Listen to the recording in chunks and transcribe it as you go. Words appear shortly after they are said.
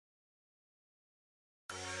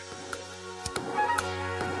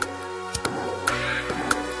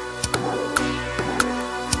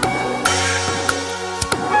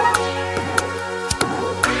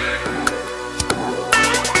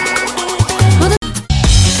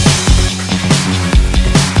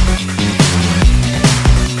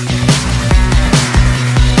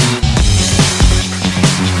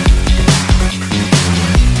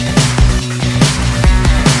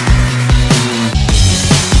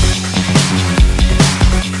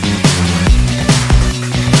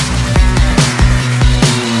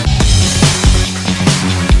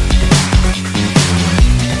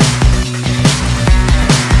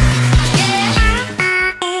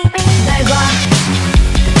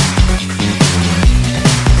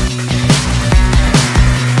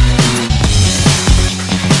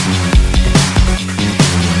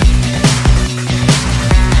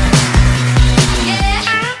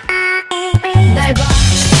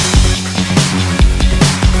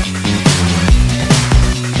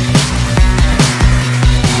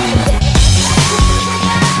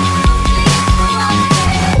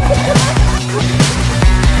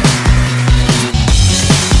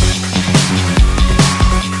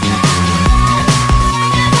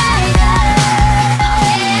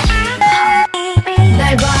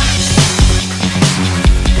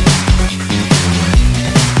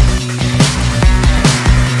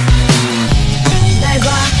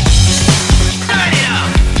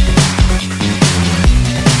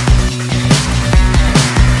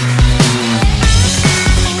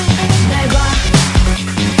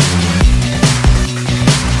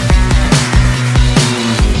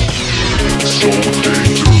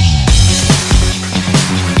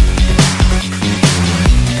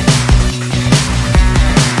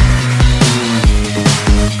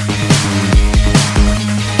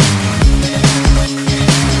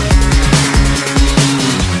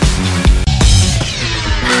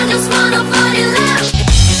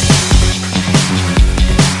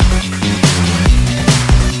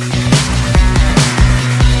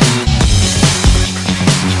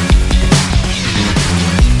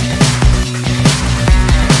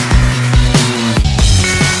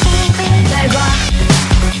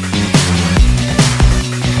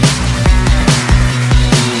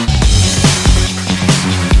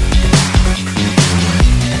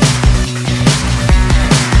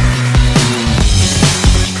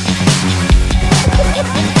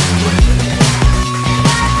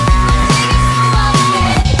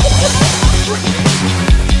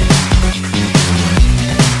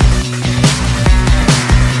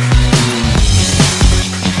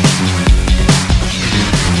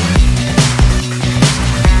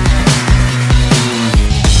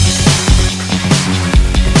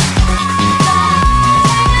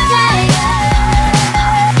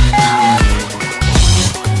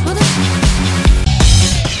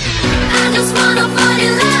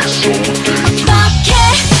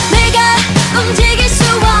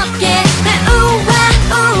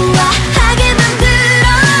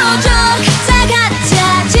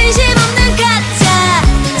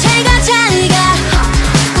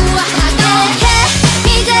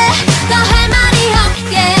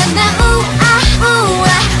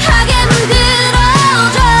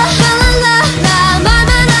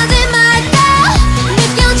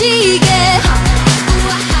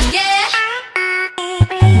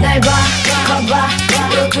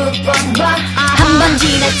한번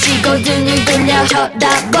지나치고 등을 돌려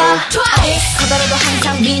쳐다봐 커다라도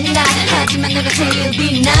항상 빛나 하지만 내가 제일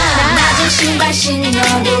빛나 낮은 신발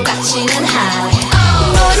신어도 갇히는 high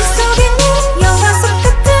머릿속에 네 영화 속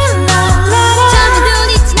같은 날 잠이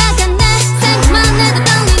눈이 지나갔네 생각만 해도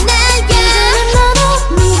떨리네 이제는 나도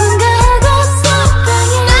누군가하고 쏙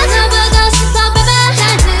나 잡아고 싶어 baby 잘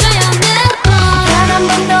들어요 내 말 단 한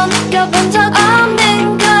번도 느껴본 적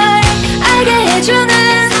없는 걸 알게 해주는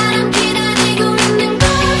사람 기다리고 있는 걸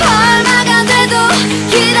얼마가 돼도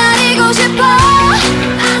기다리고 싶어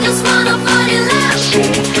I just wanna fall in love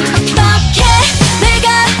어떻게 내가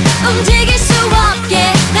움직일 수 없게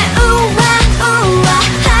날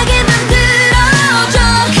우아하게 만들어줘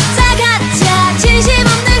다 가짜 진심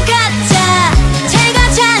없는 가짜 제가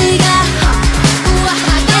잘가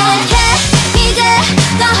우아하게 해 이제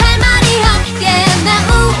더 할 말이 없게 날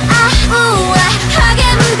우아하게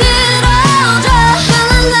만들어줘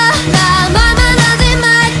랄랄라 나 말만 하지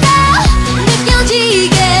말까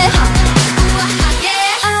느껴지게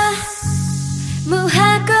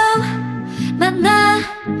무하고 만나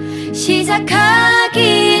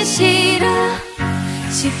시작하기 싫어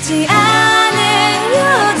쉽지 않은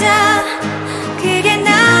여자 그게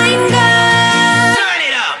나인가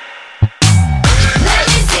Let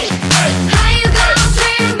me see how you gon'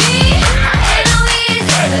 treat me Ain't no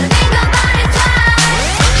easy to think about it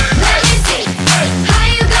twice Let me see how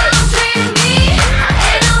you gon' treat me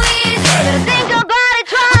Ain't no easy to think about it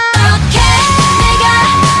twice 어떻게 내가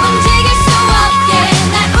움직일 수 없게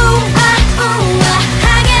날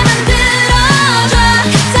우아하게 만들어줘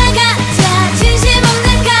다 가짜 진심 없는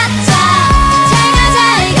가짜 제가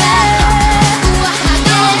잘가 우아하게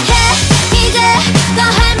해 이제 더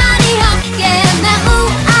할 말이 없게 날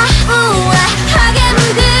우아하게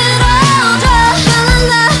만들어줘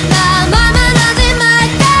랄랄라 나 말만 하지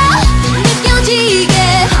말까 느껴지게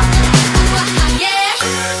우아하게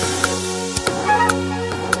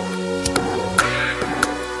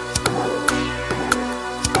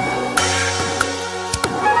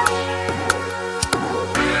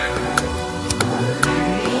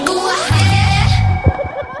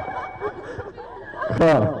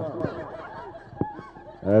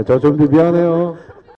우아해 저 좀 미안해요.